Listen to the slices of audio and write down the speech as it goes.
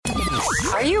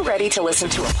Are you ready to listen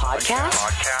to a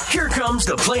podcast? Here comes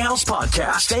the Playhouse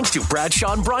Podcast, thanks to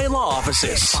Bradshaw and Bryan Law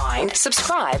Offices. Find,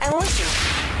 subscribe, and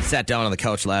listen. Sat down on the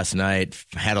couch last night,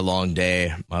 had a long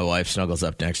day. My wife snuggles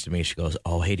up next to me. She goes,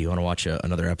 "Oh, hey, do you want to watch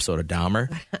another episode of Dahmer?"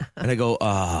 And I go,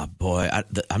 boy,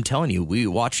 I'm telling you, we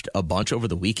watched a bunch over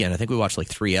the weekend. I think we watched like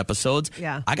 3 episodes.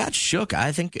 Yeah. I got shook.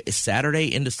 I think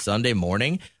Saturday into Sunday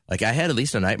morning, like I had at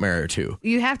least a nightmare or two.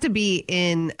 You have to be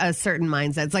in a certain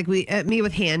mindset. It's like me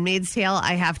with Handmaid's Tale.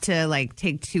 I have to like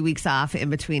take 2 weeks off in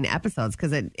between episodes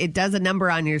because it does a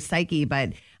number on your psyche.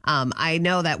 But I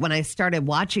know that when I started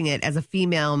watching it as a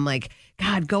female, I'm like,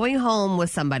 God, going home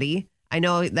with somebody. I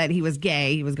know that he was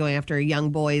gay. He was going after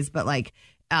young boys. But like,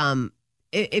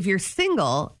 if you're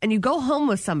single and you go home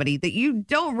with somebody that you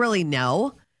don't really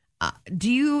know,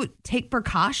 do you take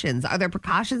precautions? Are there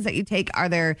precautions that you take? Are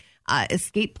there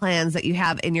escape plans that you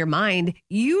have in your mind?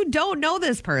 You don't know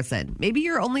this person. Maybe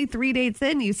you're only 3 dates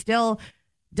in. You still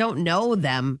don't know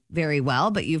them very well,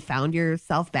 but you found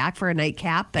yourself back for a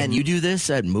nightcap. And you do this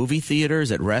at movie theaters,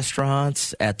 at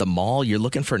restaurants, at the mall. You're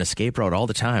looking for an escape route all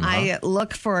the time. I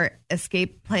look for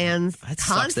escape plans That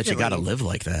constantly. sucks that you got to live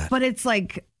like that. But it's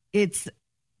like, it's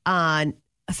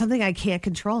something I can't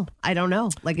control. I don't know.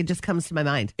 Like, it just comes to my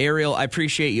mind. Ariel, I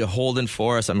appreciate you holding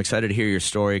for us. I'm excited to hear your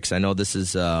story because I know this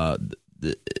is,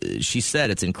 she said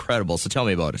it's incredible. So tell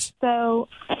me about it. So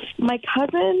my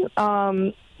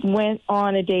cousin went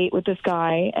on a date with this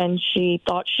guy, and she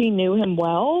thought she knew him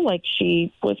well. Like,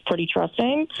 she was pretty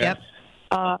trusting. Yep.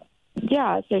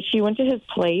 Yeah, so she went to his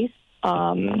place,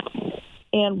 and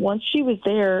once she was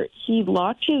there, he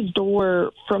locked his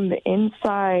door from the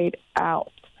inside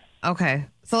out. Okay.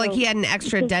 So, like, he had an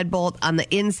extra deadbolt on the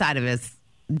inside of his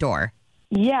door.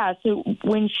 Yeah, so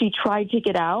when she tried to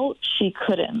get out, she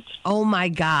couldn't. Oh, my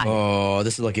God. Oh,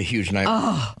 this is like a huge nightmare.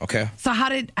 Oh. Okay. So how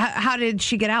did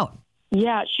she get out?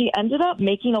 Yeah, she ended up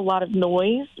making a lot of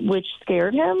noise, which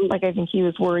scared him. Like, I think he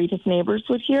was worried his neighbors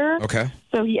would hear. Okay.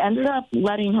 So he ended up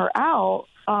letting her out.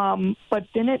 But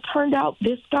then it turned out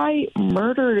this guy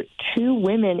murdered 2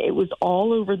 women. It was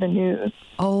all over the news.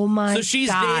 Oh, my God. So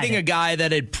she's dating a guy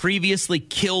that had previously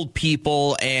killed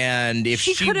people, and if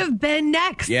she could have been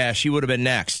next. Yeah, she would have been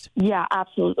next. Yeah,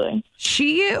 absolutely.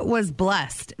 She was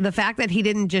blessed. The fact that he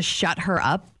didn't just shut her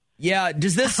up. Yeah,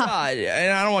 does this, and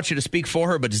I don't want you to speak for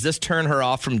her, but does this turn her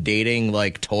off from dating,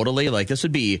 like, totally? Like, this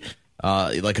would be,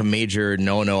 like, a major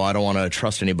no, I don't want to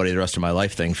trust anybody the rest of my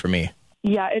life thing for me.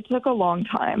 Yeah, it took a long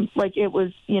time. Like, it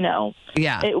was,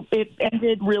 Yeah. It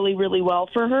ended really, really well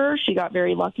for her. She got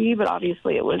very lucky, but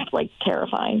obviously it was, like,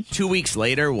 terrifying. 2 weeks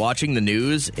later, watching the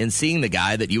news and seeing the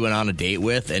guy that you went on a date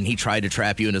with and he tried to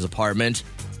trap you in his apartment,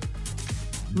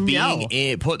 being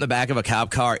put in the back of a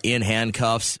cop car in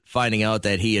handcuffs, finding out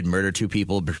that he had murdered 2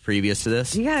 people previous to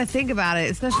this. You got to think about it,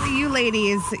 especially you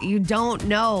ladies. You don't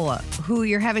know who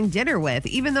you're having dinner with.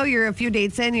 Even though you're a few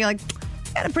dates in, you're like,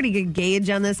 got a pretty good gauge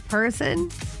on this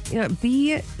person.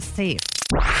 Be safe.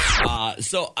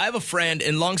 So I have a friend,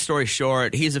 and long story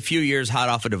short, he's a few years hot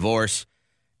off a divorce,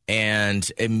 and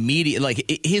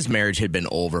his marriage had been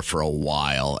over for a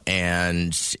while,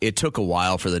 and it took a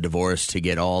while for the divorce to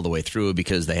get all the way through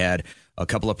because they had a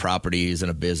couple of properties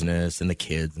and a business and the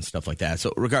kids and stuff like that.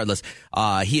 So regardless,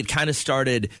 he had kind of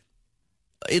started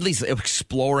at least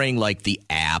exploring like the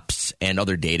apps and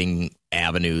other dating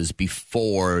avenues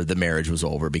before the marriage was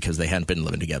over because they hadn't been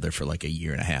living together for like a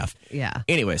year and a half. Yeah.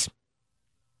 Anyways,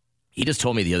 he just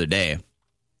told me the other day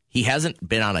he hasn't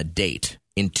been on a date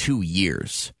in 2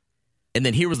 years. And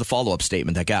then here was the follow-up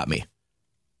statement that got me.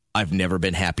 I've never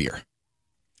been happier.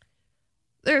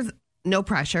 There's no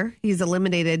pressure. He's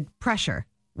eliminated pressure,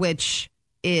 which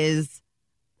is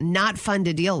not fun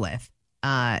to deal with.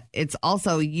 It's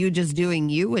also you just doing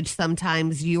you, which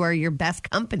sometimes you are your best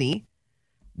company.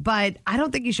 But I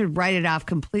don't think you should write it off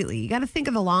completely. You got to think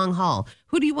of the long haul.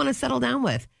 Who do you want to settle down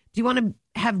with? Do you want to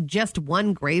have just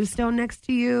one gravestone next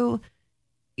to you?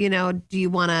 Do you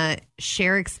want to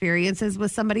share experiences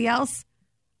with somebody else?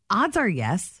 Odds are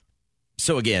yes.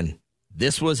 So again,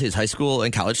 this was his high school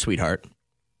and college sweetheart.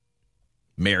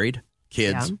 Married,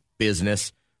 kids,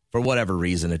 business. For whatever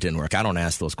reason, it didn't work. I don't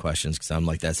ask those questions because I'm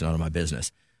like, that's none of my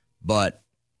business. But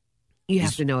you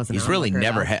have to know as an onlooker. He's really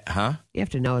never huh? You have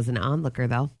to know as an onlooker,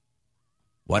 though.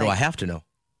 Why do I have to know?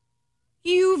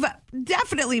 You've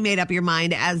definitely made up your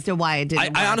mind as to why it didn't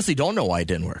work. I honestly don't know why it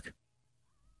didn't work.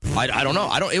 I don't know.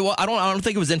 I don't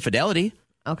think it was infidelity.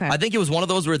 Okay. I think it was one of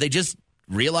those where they just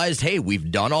realized, hey, we've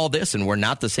done all this and we're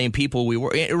not the same people we were.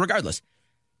 Regardless,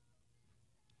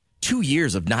 2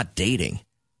 years of not dating.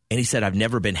 And he said, I've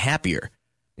never been happier.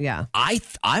 Yeah.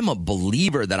 I'm a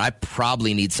believer that I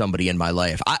probably need somebody in my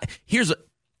life.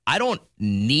 I don't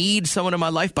need someone in my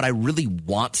life, but I really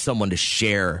want someone to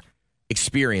share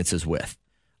experiences with.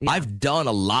 Yeah. I've done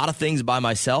a lot of things by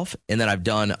myself, and then I've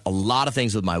done a lot of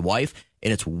things with my wife,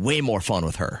 and it's way more fun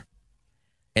with her.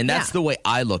 And that's the way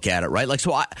I look at it, right? Like,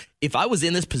 so if I was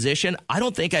in this position, I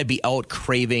don't think I'd be out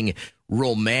craving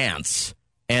romance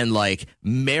and like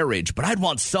marriage, but I'd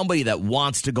want somebody that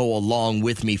wants to go along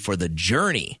with me for the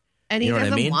journey. And he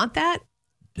doesn't want that?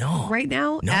 No. Right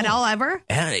now? No. At all ever?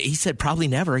 And he said probably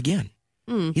never again.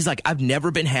 He's like, I've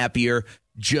never been happier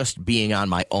just being on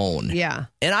my own. Yeah.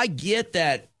 And I get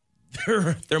that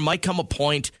there might come a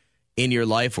point in your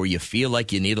life where you feel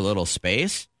like you need a little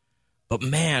space. But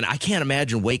man, I can't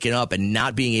imagine waking up and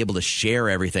not being able to share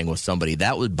everything with somebody.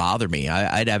 That would bother me.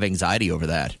 I'd have anxiety over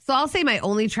that. So I'll say my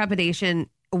only trepidation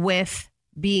with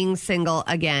being single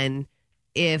again,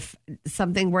 if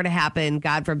something were to happen,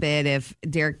 God forbid, if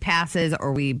Derek passes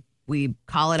or we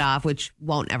call it off, which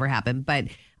won't ever happen, but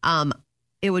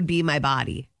it would be my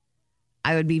body.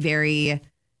 I would be very,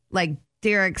 like,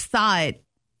 Derek saw it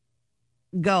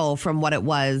go from what it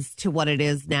was to what it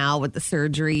is now with the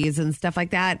surgeries and stuff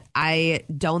like that. I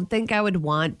don't think I would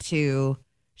want to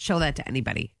show that to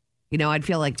anybody. You know, I'd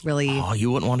feel like really... Oh,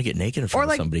 you wouldn't want to get naked in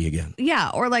front of somebody again.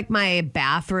 Yeah, or like my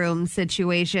bathroom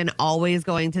situation, always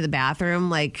going to the bathroom.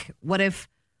 Like, what if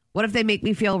they make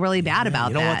me feel really bad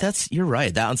about that? You know what? You're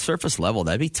right. That on surface level,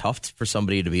 that'd be tough for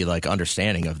somebody to be like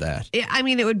understanding of that. I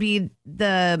mean, it would be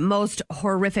the most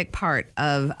horrific part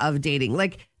of dating.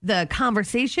 Like, the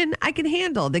conversation I could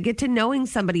handle, the get to knowing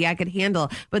somebody I could handle,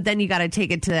 but then you got to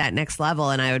take it to that next level,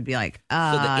 and I would be like, so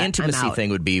the intimacy thing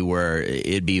would be where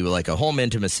it'd be like a home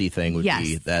intimacy thing would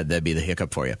be that'd be the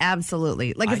hiccup for you.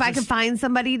 Absolutely. Like, if I could find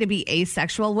somebody to be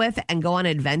asexual with and go on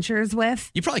adventures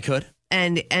with, you probably could,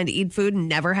 and eat food and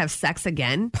never have sex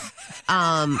again,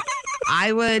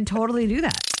 I would totally do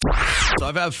that. So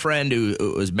I've had a friend who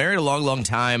was married a long, long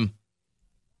time,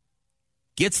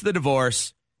 gets the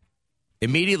divorce,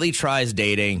 immediately tries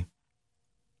dating,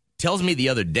 tells me the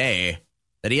other day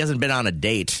that he hasn't been on a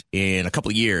date in a couple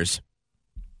of years,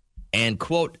 and,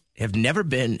 quote, have never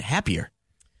been happier.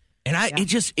 And I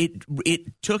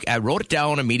wrote it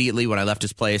down immediately when I left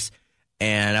his place,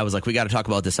 and I was like, we got to talk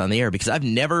about this on the air, because I've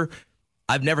never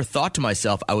thought to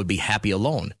myself I would be happy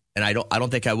alone. And I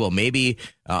don't think I will. Maybe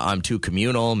I'm too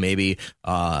communal. Maybe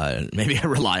I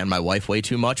rely on my wife way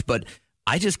too much, but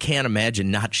I just can't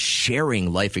imagine not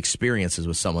sharing life experiences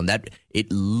with someone. That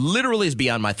it literally is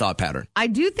beyond my thought pattern. I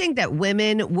do think that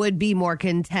women would be more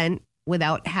content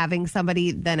without having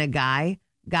somebody than a guy.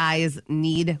 Guys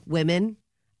need women,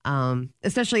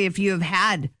 especially if you have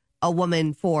had a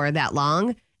woman for that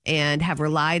long and have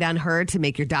relied on her to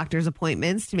make your doctor's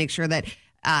appointments, to make sure that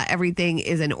everything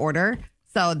is in order.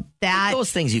 So that those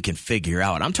things you can figure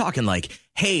out. I'm talking like,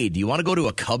 hey, do you want to go to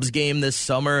a Cubs game this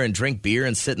summer and drink beer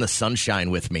and sit in the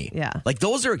sunshine with me? Yeah. Like,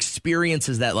 those are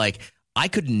experiences that, like,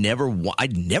 I'd never want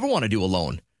to do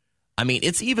alone. I mean,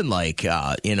 it's even like,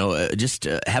 just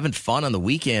having fun on the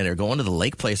weekend or going to the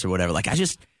lake place or whatever. Like, I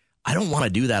don't want to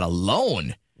do that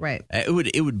alone. Right.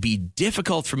 It would be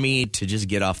difficult for me to just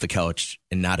get off the couch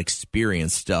and not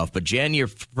experience stuff. But Jen, you're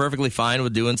perfectly fine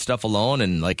with doing stuff alone,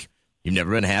 and like, you've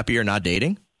never been happier not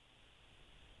dating?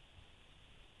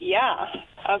 Yeah,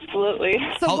 absolutely.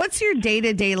 So what's your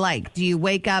day-to-day like? Do you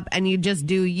wake up and you just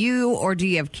do you, or do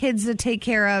you have kids to take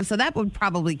care of? So that would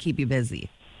probably keep you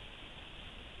busy.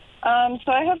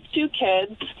 So I have two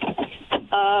kids.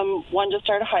 One just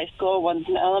started high school, one's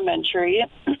in elementary.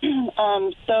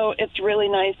 So it's really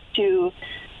nice to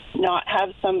not have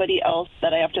somebody else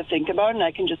that I have to think about, and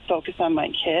I can just focus on my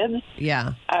kids.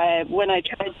 Yeah. When I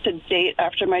tried to date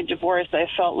after my divorce, I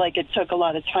felt like it took a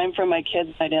lot of time from my kids.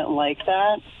 I didn't like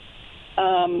that.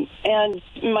 And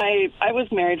I was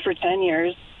married for 10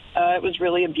 years. It was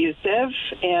really abusive,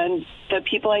 and the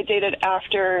people I dated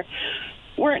after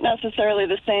weren't necessarily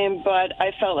the same, but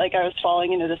I felt like I was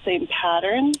falling into the same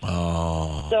pattern.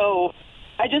 Oh. So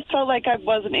I just felt like I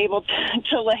wasn't able to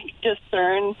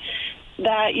discern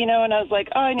that, and I was like,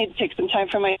 I need to take some time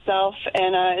for myself.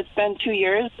 And it's been 2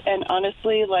 years, and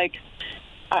honestly,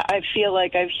 I feel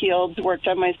like I've healed, worked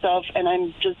on myself, and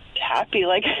I'm just happy.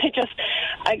 Like,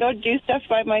 I go do stuff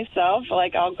by myself.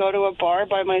 Like, I'll go to a bar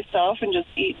by myself and just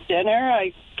eat dinner.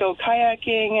 I go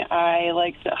kayaking. I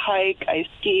like to hike. I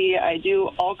ski. I do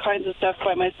all kinds of stuff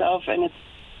by myself, and it's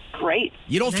great.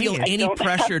 You don't feel any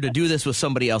pressure to do this with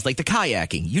somebody else, like the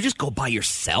kayaking. You just go by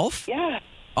yourself? Yeah.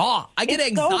 Oh, I get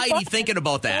anxiety thinking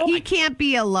about that. He can't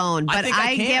be alone, but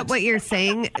I get what you're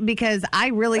saying, because I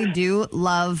really do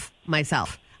love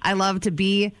myself. I love to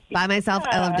be by myself.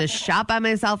 I love to shop by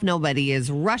myself. Nobody is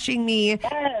rushing me.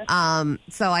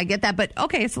 So I get that. But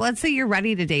okay, so let's say you're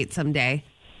ready to date someday.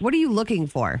 What are you looking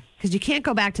for? Because you can't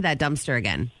go back to that dumpster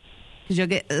again because you'll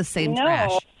get the same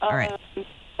trash. All right.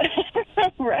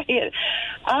 Right.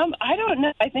 I don't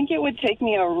know. I think it would take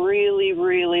me a really,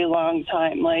 really long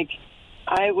time. Like,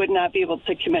 I would not be able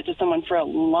to commit to someone for a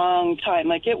long time.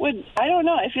 Like, it would, I don't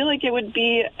know. I feel like it would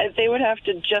be, they would have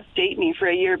to just date me for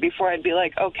a year before I'd be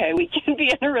like, okay, we can be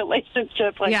in a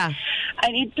relationship. Like, Yeah.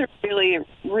 I need to really,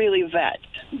 really vet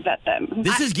them.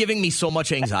 This is giving me so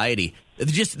much anxiety.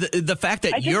 Just the fact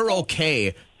that you're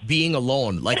okay being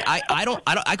alone. Like,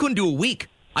 I couldn't do a week.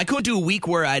 I couldn't do a week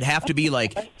where I'd have to be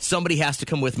like, somebody has to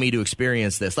come with me to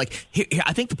experience this. Like, here,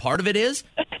 I think the part of it is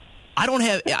I don't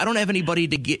have anybody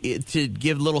to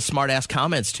give little smart ass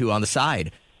comments to on the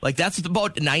side. Like, that's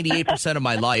about 98% of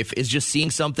my life is just seeing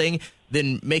something,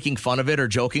 then making fun of it or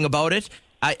joking about it.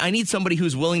 I need somebody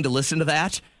who's willing to listen to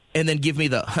that and then give me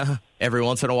the every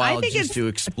once in a while just to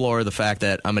explore the fact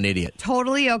that I'm an idiot.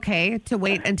 Totally okay to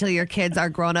wait until your kids are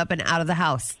grown up and out of the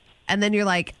house. And then you're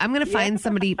like, I'm going to find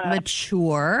somebody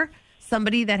mature,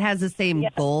 somebody that has the same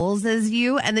goals as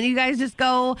you. And then you guys just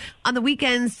go on the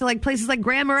weekends to like places like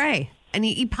Grand Marais and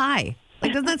you eat pie.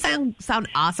 Like, doesn't that sound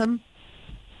awesome?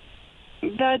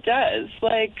 That does.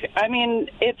 Like, I mean,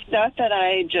 it's not that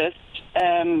I just,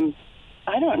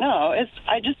 I don't know.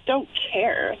 I just don't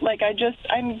care. Like,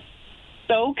 I'm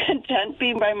so content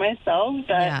being by myself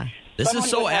that This is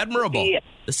so admirable.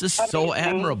 This is so amazing.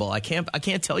 admirable. I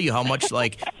can't tell you how much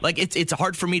like it's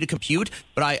hard for me to compute,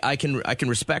 but I can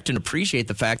respect and appreciate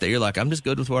the fact that you're like, I'm just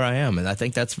good with where I am, and I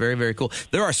think that's very, very cool.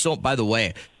 There are by the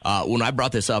way, when I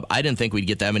brought this up, I didn't think we'd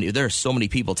get that many. There are so many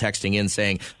people texting in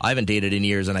saying I haven't dated in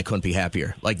years and I couldn't be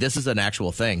happier. Like, this is an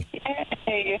actual thing.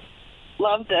 Hey,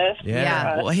 love this.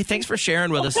 Yeah. Well, hey, thanks for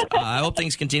sharing with us. I hope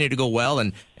things continue to go well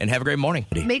and have a great morning.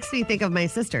 Makes me think of my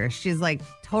sister. She's like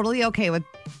totally okay with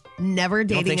never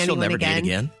dating think she'll anyone never date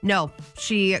again? No,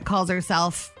 she calls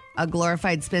herself a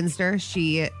glorified spinster.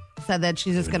 She said that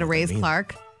she's just going to raise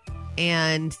Clark,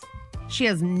 and she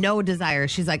has no desire.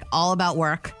 She's like all about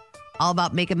work, all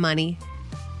about making money,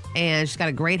 and she's got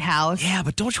a great house. Yeah,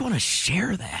 but don't you want to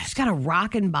share that? She's got a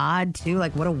rockin' bod too.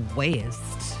 Like, what a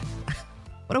waste!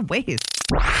 What a waste!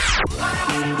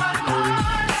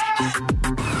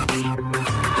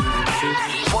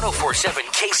 1047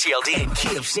 KCLD and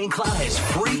Key of St. Cloud has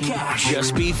free cash.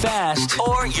 Just be fast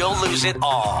or you'll lose it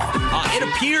all. It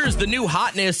appears the new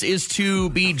hotness is to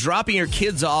be dropping your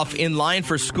kids off in line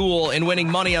for school and winning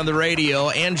money on the radio.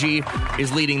 Angie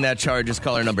is leading that charge as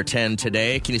caller number 10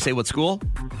 today. Can you say what school?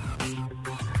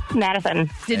 Madison.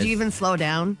 Did you even slow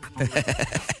down?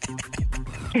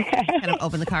 Kind of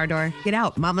open the car door. Get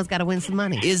out. Mama's got to win some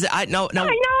money. I know.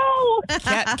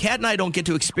 Kat and I don't get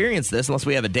to experience this unless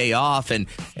we have a day off, and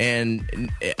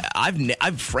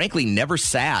I've frankly never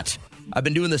sat. I've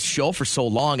been doing this show for so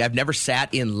long. I've never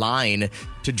sat in line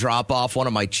to drop off one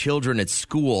of my children at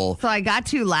school. So I got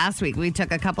to last week. We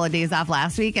took a couple of days off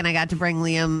last week, and I got to bring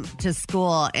Liam to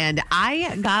school, and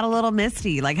I got a little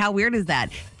misty. Like, how weird is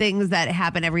that? Things that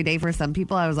happen every day for some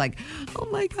people. I was like, oh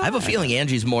my God. I have a feeling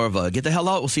Angie's more of a get the hell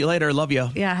out. We'll see you later. Love you.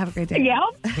 Yeah, have a great day. Yeah.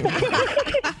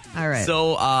 All right.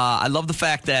 So I love the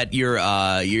fact that you're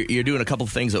doing a couple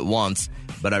of things at once,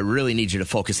 but I really need you to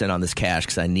focus in on this cash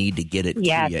because I need to get it to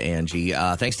you, Angie.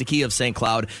 Thanks to Key of St.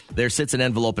 Cloud, there sits an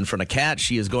envelope in front of Kat.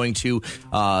 She is going to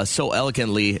so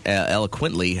eloquently,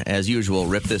 as usual,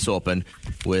 rip this open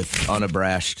with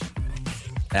unabashed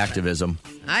activism.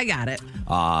 I got it.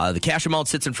 The cash amount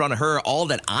sits in front of her. All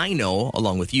that I know,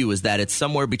 along with you, is that it's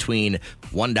somewhere between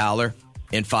 $1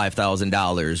 and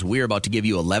 $5,000. We're about to give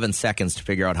you 11 seconds to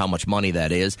figure out how much money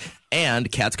that is. And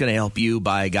Kat's going to help you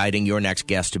by guiding your next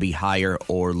guess to be higher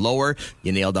or lower.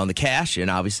 You nail down the cash,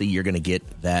 and obviously you're going to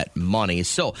get that money.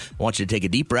 So I want you to take a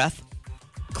deep breath,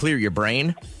 clear your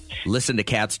brain, listen to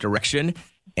Kat's direction,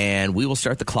 and we will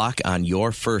start the clock on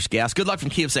your first guess. Good luck from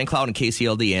Key of St. Cloud and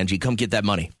KCLD, Angie. Come get that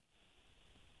money.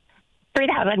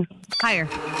 3,000. Higher.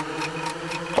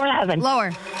 4,000.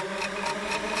 Lower.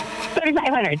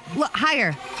 3,500.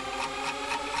 Higher.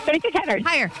 3,600.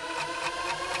 Higher.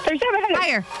 3,700.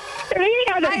 Higher.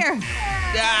 3,800.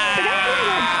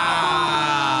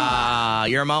 Ah,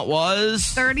 your amount was?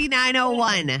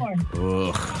 $39.01.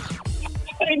 Ugh.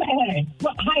 3,500.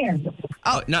 Higher.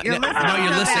 Oh, Now you're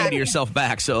listening to yourself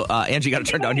back. So, Angie, got to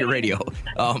turn down your radio.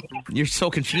 You're so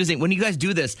confusing. When you guys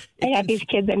do this, I have these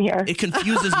kids in here. it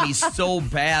confuses me so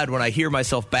bad when I hear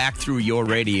myself back through your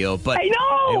radio. But I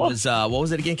know. It was, what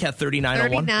was it again, Kat?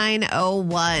 3901?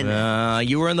 3901.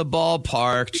 You were in the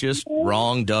ballpark, just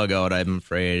wrong dugout, I'm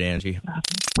afraid, Angie.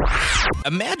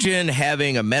 Imagine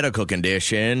having a medical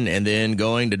condition and then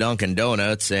going to Dunkin'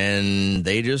 Donuts and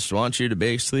they just want you to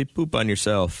basically poop on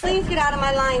yourself. Please get out of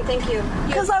my line, thank you.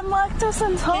 Because I'm lactose Can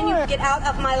you intolerant. get out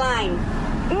of my line?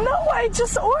 No, I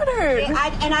just ordered.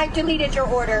 I deleted your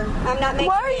order. I'm not making.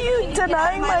 Why are Can you get out of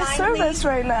denying my line, service please?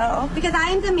 right now? Because I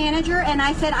am the manager and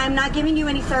I said I'm not giving you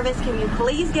any service. Can you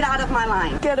please get out of my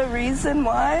line? Get a reason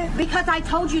why? Because I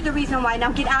told you the reason why.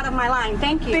 Now get out of my line.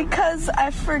 Thank you. Because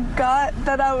I forgot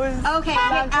that I was Okay,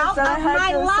 get out that I of had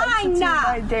my to line substitute now.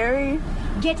 my dairy.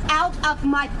 Get out of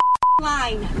my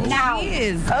line now.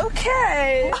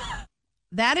 Okay.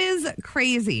 That is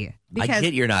crazy. I Because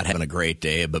get you're not having a great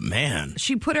day, but man.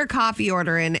 she put her coffee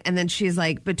order in, and then she's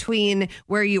like, between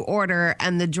where you order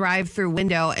and the drive-through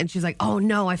window, and she's like, oh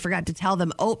no, I forgot to tell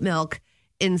them oat milk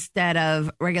instead of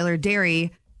regular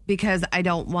dairy because I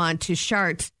don't want to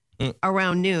shart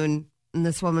around noon. And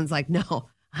this woman's like, no,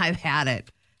 I've had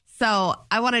it. So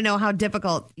I want to know how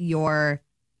difficult your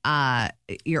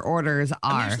orders are.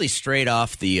 I'm usually straight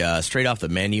off the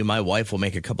menu. My wife will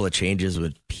make a couple of changes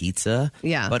with pizza.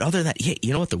 Yeah. But other than that,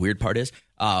 you know what the weird part is?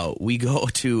 We go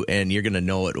to, and you're going to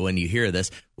know it when you hear this,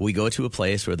 we go to a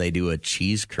place where they do a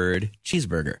cheese curd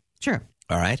cheeseburger. Sure.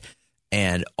 All right.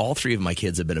 And all three of my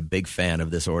kids have been a big fan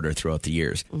of this order throughout the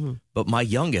years. Mm-hmm. But my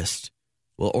youngest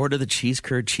will order the cheese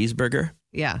curd cheeseburger,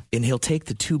 Yeah. and he'll take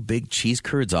the two big cheese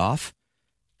curds off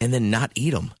and then not eat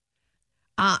them.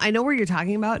 I know where you're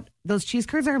talking about. Those cheese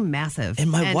curds are massive. And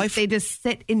my wife- they just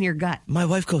sit in your gut. My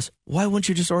wife goes, why wouldn't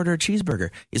you just order a cheeseburger?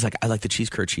 He's like, I like the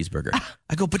cheese curd cheeseburger.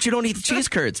 I go, but you don't eat the cheese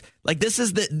curds. Like this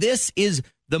is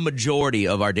the majority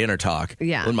of our dinner talk.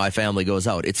 Yeah. When my family goes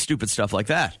out, it's stupid stuff like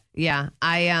that. Yeah.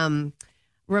 I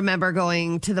remember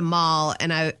going to the mall,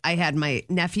 and I had my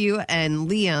nephew and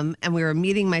Liam, and we were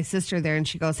meeting my sister there, and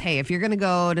she goes, hey, if you're going to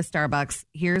go to Starbucks,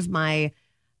 here's my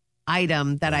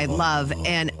item that I love.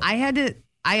 And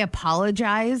I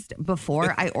apologized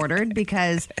before I ordered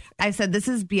because I said, this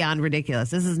is beyond ridiculous.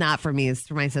 This is not for me. It's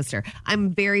for my sister. I'm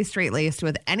very straight-laced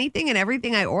with anything and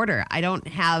everything I order. I don't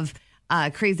have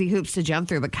crazy hoops to jump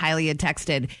through. But Kylie had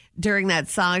texted during that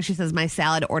song. She says, my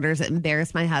salad orders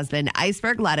embarrass my husband.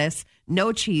 Iceberg lettuce,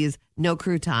 no cheese, no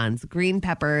croutons, green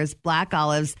peppers, black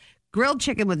olives, grilled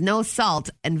chicken with no salt,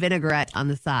 and vinaigrette on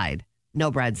the side.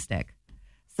 No breadstick.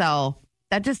 So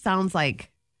that just sounds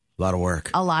like A lot of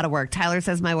work. a lot of work. Tyler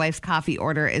says my wife's coffee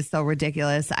order is so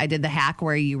ridiculous. I did the hack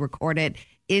where you record it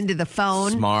into the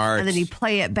phone. Smart. And then you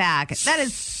play it back. That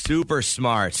is Super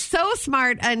smart. so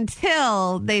smart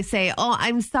until they say, oh,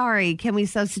 I'm sorry. Can we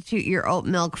substitute your oat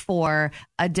milk for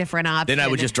a different option? Then I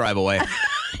would just drive away.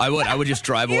 I would just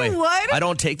drive You away. would? I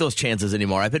don't take those chances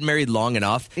anymore. I've been married long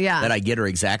enough Yeah. that I get her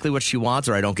exactly what she wants,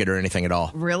 or I don't get her anything at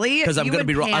all. Really? Because I'm You going to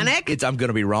would be wrong. panic? I'm going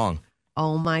to be wrong.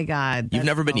 Oh, my God. You've That's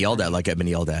never been so yelled funny. at like I've been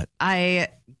yelled at. I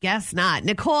guess not.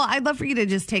 Nicole, I'd love for you to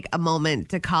just take a moment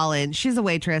to call in. She's a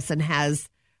waitress and has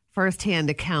firsthand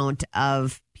account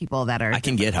of people that are. I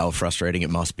can get how frustrating it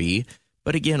must be.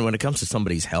 But again, when it comes to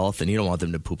somebody's health and you don't want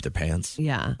them to poop their pants,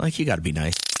 Yeah. like you got to be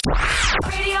nice.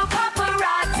 Radio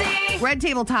Paparazzi. Red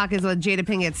Table Talk is with Jada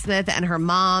Pinkett Smith and her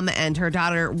mom and her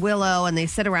daughter Willow, and they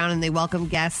sit around and they welcome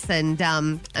guests. And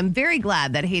I'm very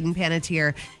glad that Hayden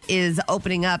Panettiere is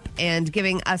opening up and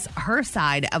giving us her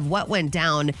side of what went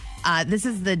down. This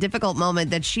is the difficult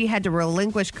moment that she had to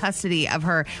relinquish custody of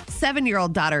her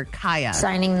 7-year-old daughter, Kaya.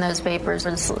 Signing those papers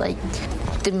was like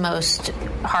the most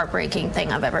heartbreaking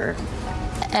thing I've ever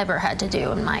had to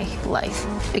do in my life.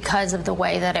 Because of the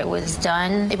way that it was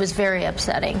done, it was very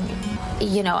upsetting.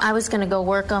 You know, I was going to go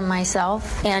work on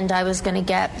myself and I was going to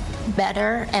get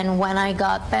better. And when I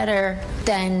got better,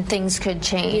 then things could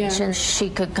change and she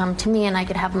could come to me and I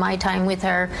could have my time with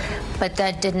her. But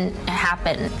that didn't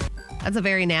happen. That's a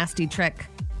very nasty trick.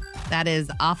 That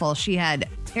is awful. She had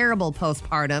terrible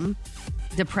postpartum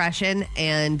depression,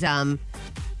 and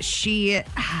she, So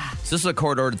this is a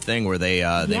court-ordered thing where they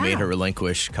made her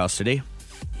relinquish custody.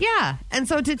 yeah. And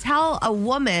so to tell a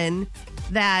woman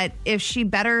that if she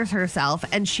betters herself,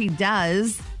 and she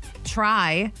does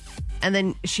try, and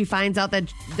then she finds out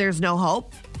that there's no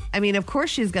hope, I mean, of course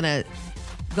she's going to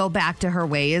go back to her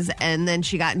ways. And then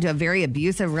she got into a very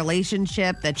abusive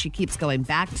relationship that she keeps going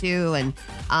back to. And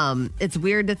it's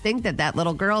weird to think that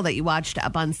little girl that you watched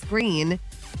up on screen,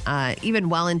 even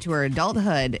well into her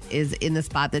adulthood, is in the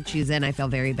spot that she's in. I feel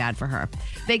very bad for her.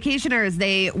 Vacationers,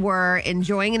 they were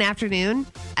enjoying an afternoon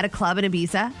at a club in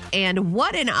Ibiza. And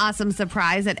what an awesome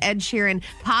surprise that Ed Sheeran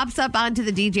pops up onto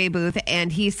the DJ booth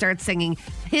and he starts singing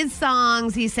his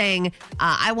songs. He sang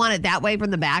I Want It That Way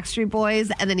from the Backstreet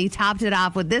Boys. And then he topped it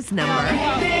off with this number. Listen,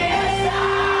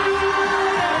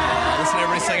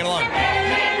 everybody singing along.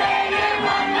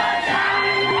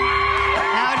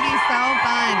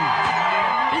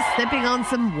 Sipping on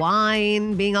some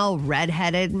wine, being all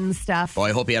redheaded and stuff. Boy,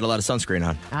 I hope he had a lot of sunscreen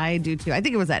on. I do too. I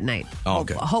think it was at night. Oh,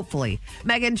 okay. Hopefully.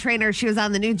 Meghan Trainor, she was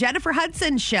on the new Jennifer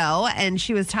Hudson show, and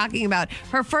she was talking about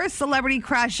her first celebrity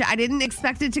crush. I didn't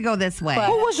expect it to go this way.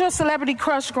 Who was your celebrity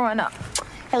crush growing up?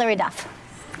 Hilary Duff.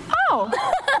 Oh.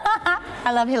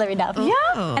 I love Hilary Duff.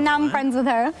 Yeah. And now I'm friends with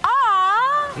her.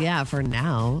 Yeah, for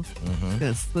now.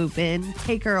 Gonna swoop in,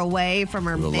 take her away from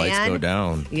her The man. lights go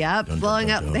down. Yep, blowing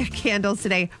up their candles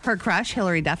today. Her crush,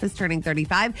 Hilary Duff, is turning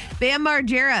 35. Bam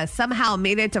Margera somehow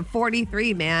made it to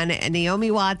 43, man, and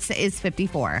Naomi Watts is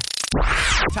 54.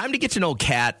 Time to get to know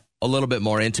Kat a little bit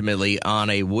more intimately on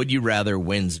a Would You Rather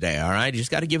Wednesday, all right? You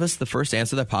just got to give us the first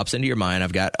answer that pops into your mind.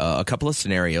 I've got a couple of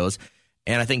scenarios,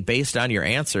 and I think based on your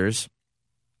answers,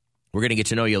 we're going to get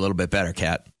to know you a little bit better,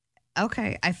 Kat.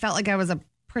 Okay, I felt like I was a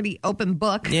pretty open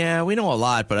book. Yeah, we know a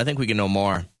lot, but I think we can know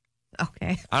more.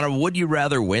 Okay. On a Would You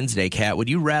Rather Wednesday, Kat, would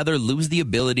you rather lose the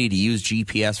ability to use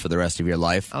GPS for the rest of your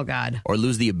life? Oh, God. Or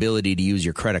lose the ability to use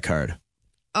your credit card?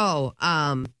 Oh,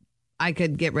 I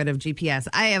could get rid of GPS.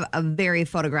 I have a very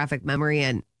photographic memory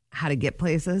and how to get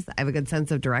places. I have a good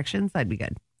sense of directions. That'd be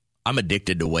good. I'm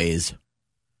addicted to Waze,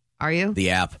 Are you? the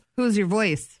app. Who's your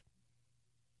voice?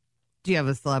 Do you have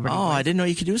a celebrity voice? I didn't know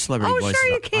you could do a celebrity voice.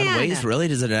 Sure you can. On Waze, really?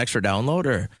 Is it an extra download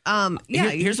or? Yeah.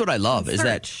 Here's what I love is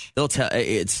that they'll tell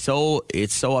it's so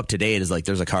up to date. Is like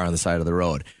there's a car on the side of the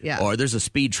road, or there's a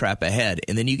speed trap ahead,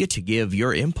 and then you get to give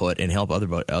your input and help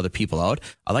other people out.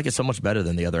 I like it so much better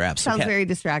than the other apps. Sounds very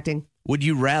distracting. Would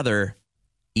you rather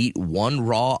eat one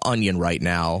raw onion right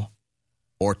now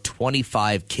or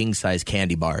 25 king-size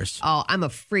candy bars? Oh, I'm a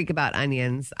freak about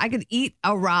onions. I could eat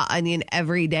a raw onion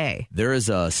every day. There is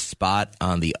a spot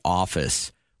on The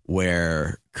Office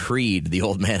where Creed, the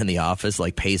old man in the office,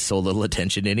 like pays so little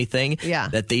attention to anything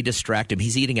that they distract him.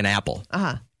 He's eating an apple.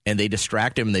 And they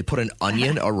distract him and they put an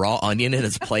onion, a raw onion in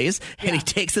its place, and he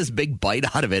takes this big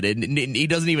bite out of it and he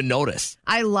doesn't even notice.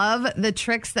 I love the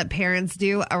tricks that parents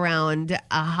do around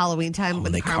Halloween time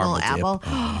with the caramel apple.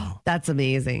 That's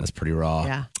amazing. That's pretty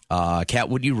raw. Yeah. Kat,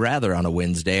 would you rather on a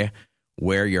Wednesday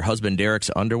wear your husband Derek's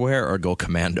underwear or go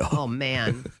commando? Oh,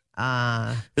 man.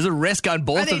 There's a risk on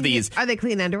both of these. Are they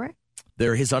clean underwear?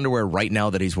 They're his underwear right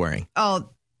now that he's wearing. Oh,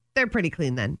 they're pretty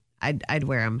clean then. I'd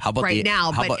wear them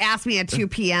now, but ask me at 2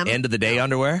 p.m. End of the day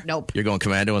underwear? Nope. You're going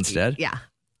commando instead? Yeah.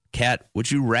 Kat, would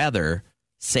you rather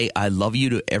say I love you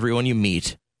to everyone you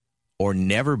meet or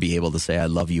never be able to say I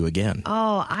love you again?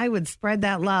 Oh, I would spread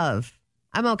that love.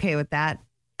 I'm okay with that.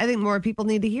 I think more people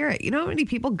need to hear it. You know how many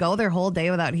people go their whole day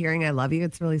without hearing I love you?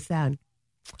 It's really sad.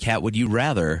 Kat, would you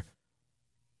rather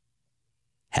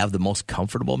have the most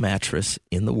comfortable mattress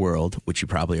in the world, which you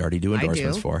probably already do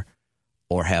endorsements for,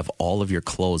 or have all of your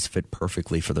clothes fit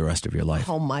perfectly for the rest of your life?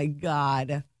 Oh, my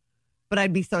God. But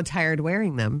I'd be so tired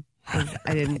wearing them.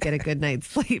 I didn't get a good night's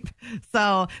sleep.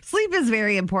 So sleep is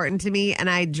very important to me, and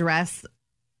I dress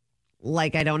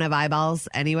like I don't have eyeballs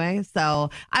anyway.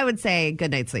 So I would say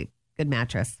good night's sleep, good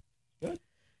mattress. Good.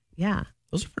 Yeah.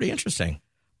 Those are pretty interesting.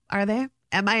 Are they?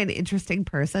 Am I an interesting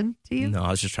person to you? No,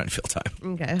 I was just trying to fill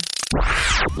time. Okay.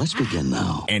 Let's begin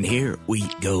now. And here we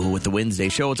go with the Wednesday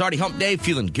show. It's already hump day.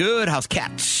 Feeling good. How's Kat?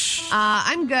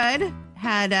 I'm good.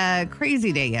 Had a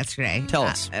crazy day yesterday. Tell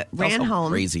us. Ran Tell us how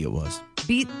home. crazy it was.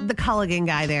 Beat the Culligan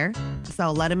guy there.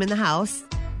 So let him in the house.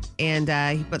 And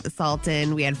he put the salt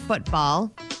in. We had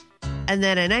football. And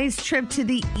then a nice trip to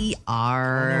the ER.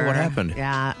 Oh, no, what happened?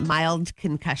 Yeah, mild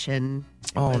concussion.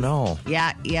 Oh, no.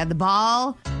 Yeah, the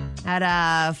ball had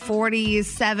a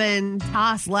 47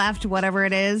 toss left, whatever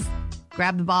it is.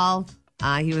 Grabbed the ball.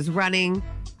 He was running,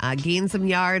 gained some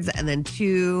yards, and then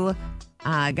two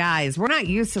guys. We're not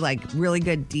used to like really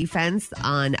good defense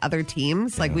on other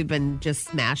teams. Like we've been just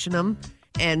smashing them.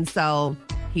 And so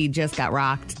he just got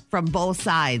rocked from both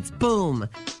sides. Boom.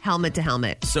 Helmet to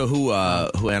helmet. So who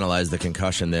analyzed the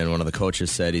concussion then? One of the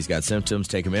coaches said he's got symptoms.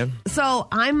 Take him in. So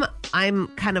I'm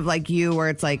kind of like you where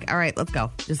it's like, all right, let's go.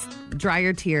 Just dry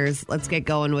your tears. Let's get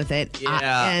going with it.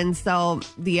 Yeah. And so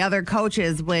the other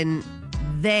coaches, when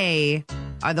they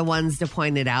are the ones to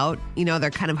point it out. You know,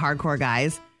 they're kind of hardcore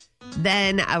guys.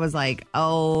 Then I was like,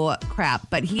 oh, crap.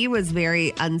 But he was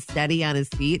very unsteady on his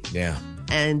feet. Yeah.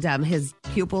 And his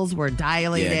pupils were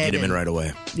dilated. Yeah, get him in right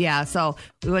away. Yeah, so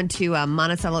we went to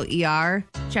Monticello ER,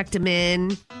 checked him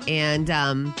in,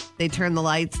 and they turned the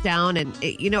lights down. And,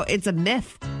 it's a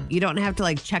myth. You don't have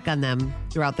to, check on them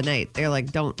throughout the night. They're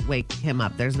like, don't wake him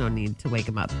up. There's no need to wake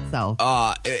him up. So,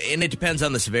 and it depends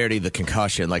on the severity of the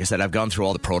concussion. Like I said, I've gone through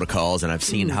all the protocols, and I've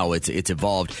seen how it's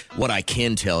evolved. What I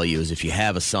can tell you is if you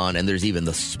have a son, and there's even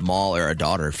the small, or a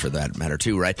daughter for that matter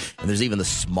too, right? And there's even the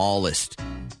smallest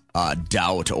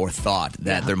doubt or thought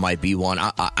that there might be one.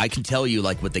 I can tell you,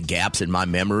 with the gaps in my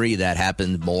memory, that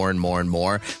happened more and more and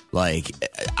more.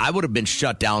 I would have been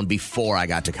shut down before I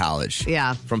got to college.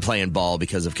 Yeah. From playing ball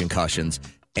because of concussions.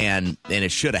 And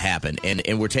it should have happened.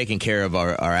 And we're taking care of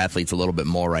our athletes a little bit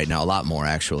more right now, a lot more,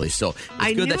 actually. So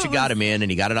it's good that you got him in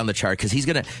and you got it on the chart because he's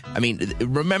going to,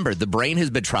 remember, the brain has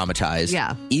been traumatized.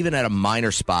 Yeah. Even at a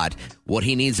minor spot, what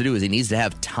he needs to do is he needs to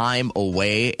have time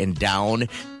away and down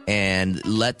and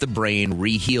let the brain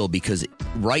re-heal because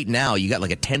right now you got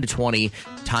a 10 to 20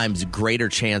 times greater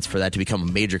chance for that to become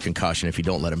a major concussion if you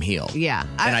don't let him heal. Yeah.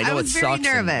 And I know was it sucks.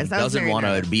 very nervous. He doesn't want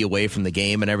to be away from the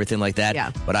game and everything like that.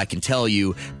 Yeah. But I can tell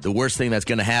you the worst thing that's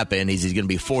going to happen is he's going to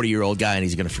be a 40-year-old guy and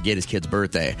he's going to forget his kid's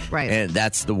birthday. Right. And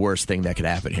that's the worst thing that could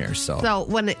happen here. So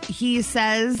when he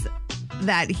says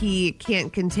that he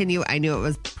can't continue, I knew it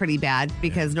was pretty bad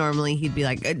because normally he'd be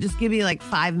like, just give me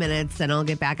 5 minutes and I'll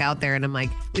get back out there. And I'm like,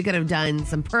 we could have done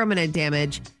some permanent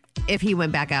damage if he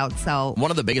went back out. So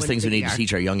one of the biggest things we need to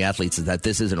teach our young athletes is that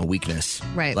this isn't a weakness.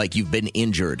 Right. You've been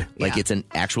injured. It's an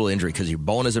actual injury because your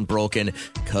bone isn't broken,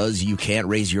 because you can't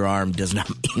raise your arm does not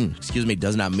mean,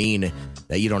 does not mean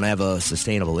that you don't have a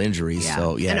sustainable injury. Yeah.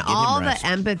 So, yeah. And give him all rest. the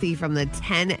empathy from the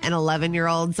 10 and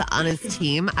 11-year-olds on his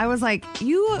team. I was like,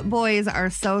 you boys are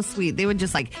so sweet. They would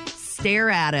just stare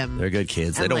at him. They're good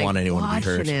kids. They and, don't want anyone to be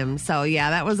hurt. Him. So,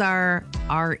 yeah, that was our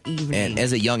evening. And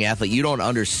as a young athlete, you don't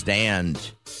understand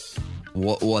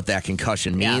what that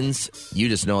concussion means. You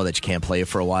just know that you can't play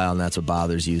for a while, and that's what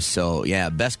bothers you. So, yeah,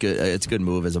 it's a good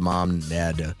move as a mom and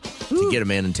dad to get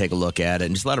him in and take a look at it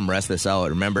and just let him rest this out.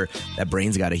 Remember, that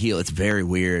brain's got to heal. It's very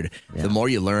weird. Yeah. The more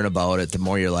you learn about it, the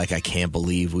more you're like, I can't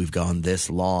believe we've gone this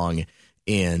long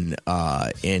in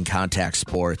contact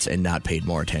sports and not paid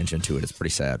more attention to it. It's pretty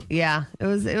sad. Yeah, it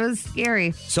was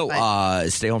scary. So,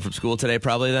 stay home from school today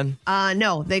probably then?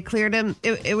 No, they cleared him.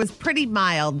 It was pretty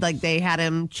mild. They had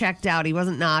him checked out. He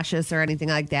wasn't nauseous or anything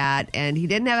like that. And he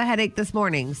didn't have a headache this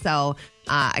morning. So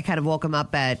I kind of woke him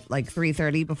up at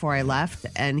 3:30 before I left.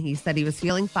 And he said he was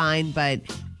feeling fine, but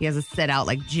he has to sit out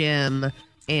gym.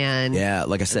 And yeah,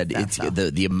 like I said, it's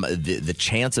the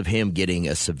chance of him getting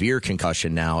a severe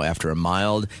concussion now after a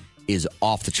mild is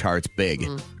off the charts big.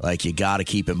 Mm-hmm. You got to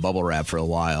keep him bubble wrap for a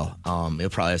while. He'll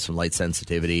probably have some light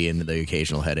sensitivity and the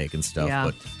occasional headache and stuff. Yeah.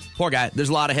 But poor guy, there's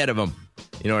a lot ahead of him.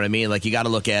 You know what I mean? You got to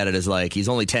look at it as he's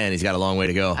only 10. He's got a long way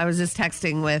to go. I was just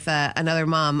texting with another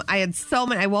mom.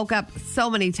 I woke up so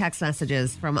many text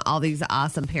messages from all these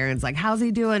awesome parents. How's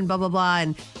he doing? Blah, blah, blah.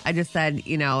 And I just said,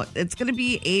 it's going to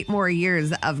be 8 more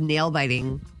years of nail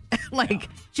biting.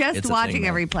 Just watching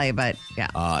every play. But yeah.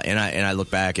 And I look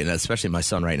back, and especially my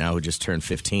son right now who just turned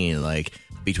 15,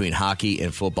 between hockey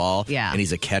and football, and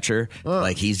he's a catcher.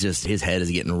 He's just, his head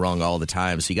is getting wrung all the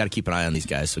time. So you got to keep an eye on these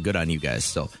guys. So good on you guys.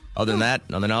 So other than that,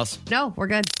 nothing else? No, we're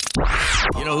good.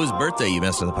 You know whose birthday you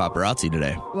missed on the paparazzi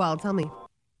today? Well, tell me.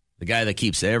 The guy that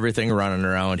keeps everything running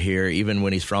around here, even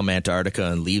when he's from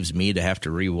Antarctica and leaves me to have to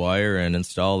rewire and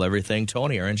install everything.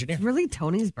 Tony, our engineer. Really?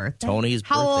 Tony's birthday? Tony's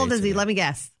birthday. How old is he? Today. Let me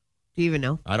guess. Do you even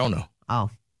know? I don't know. Oh.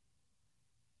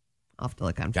 I'll have to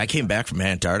look on. Guy came back from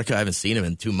Antarctica. I haven't seen him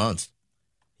in 2 months.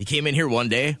 He came in here one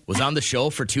day, was on the show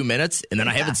for 2 minutes, and then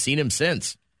I haven't seen him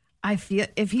since. I feel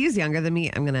if he's younger than me,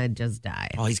 I'm going to just die.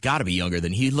 Oh, he's got to be younger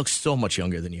than he looks so much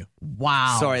younger than you.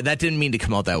 Wow. Sorry, that didn't mean to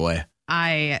come out that way.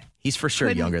 He's for sure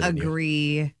younger than you.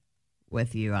 Agree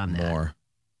with you on that. More.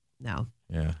 No.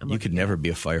 Yeah. You could never be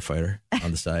a firefighter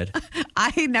on the side.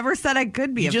 I never said I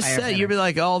could be a firefighter. You just said you'd be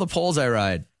like, all the poles I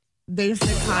ride.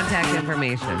 Basic contact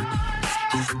information.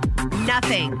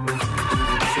 Nothing.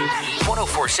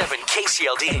 1047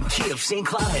 KCLD and Key of St.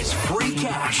 Cloud's free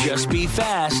cash. Just be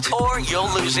fast or you'll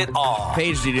lose it all.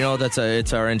 Paige, did you know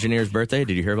it's our engineer's birthday?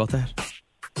 Did you hear about that?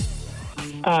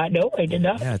 No, I did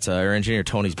not. Yeah, it's our engineer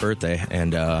Tony's birthday,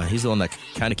 and he's the one that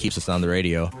kind of keeps us on the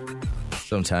radio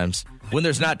sometimes. when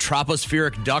there's not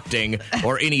tropospheric ducting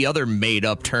or any other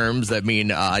made-up terms that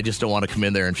mean I just don't want to come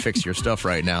in there and fix your stuff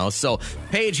right now. So,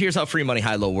 Paige, here's how free money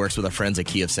high-low works with our friends at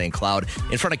Key of St. Cloud.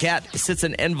 In front of Kat sits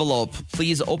an envelope.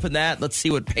 Please open that. Let's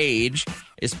see what Paige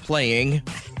is playing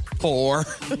for.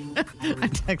 I'm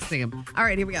texting him. All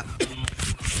right, here we go.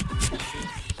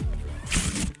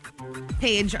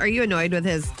 Paige, are you annoyed with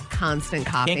his constant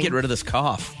coughing? Can't get rid of this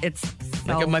cough. It's I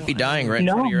think it might be dying right in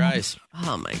front of your eyes.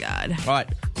 Oh my God! All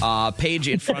right, Paige,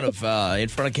 in front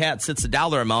of Kat sits a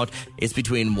dollar amount. It's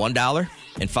between $1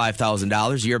 and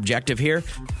 $5,000. Your objective here: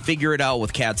 figure it out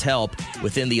with Kat's help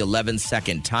within the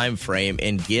 11-second time frame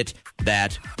and get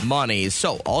that money.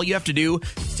 So all you have to do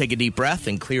is take a deep breath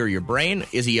and clear your brain.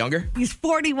 Is he younger? He's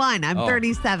 41. I'm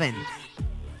 37.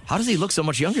 How does he look so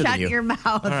much younger than you? Shut your mouth.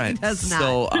 All right. He does not.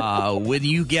 So when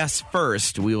you guess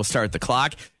first, we will start the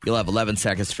clock. You'll have 11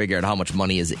 seconds to figure out how much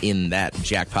money is in that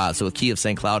jackpot. So with Key of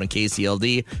St. Cloud and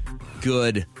KCLD,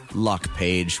 good luck,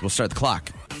 Paige. We'll start the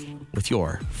clock with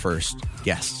your first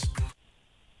guess.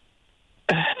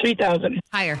 3,000.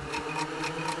 Higher.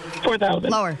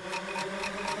 4,000. Lower.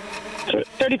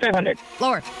 3,500.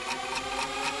 Lower.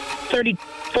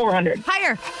 3,400.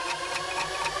 Higher.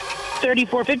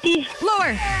 3,450.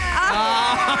 Lower.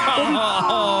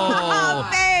 Oh,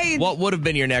 Paige. What would have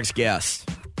been your next guess?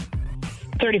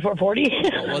 3,440.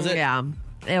 What was it? Yeah.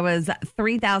 It was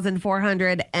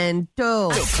 3,402.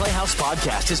 The Playhouse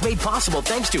Podcast is made possible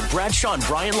thanks to Bradshaw and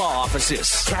Bryan Law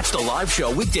Offices. Catch the live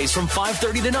show weekdays from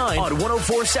 5:30 to 9 on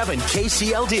 104.7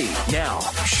 KCLD. Now,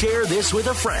 share this with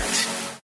a friend.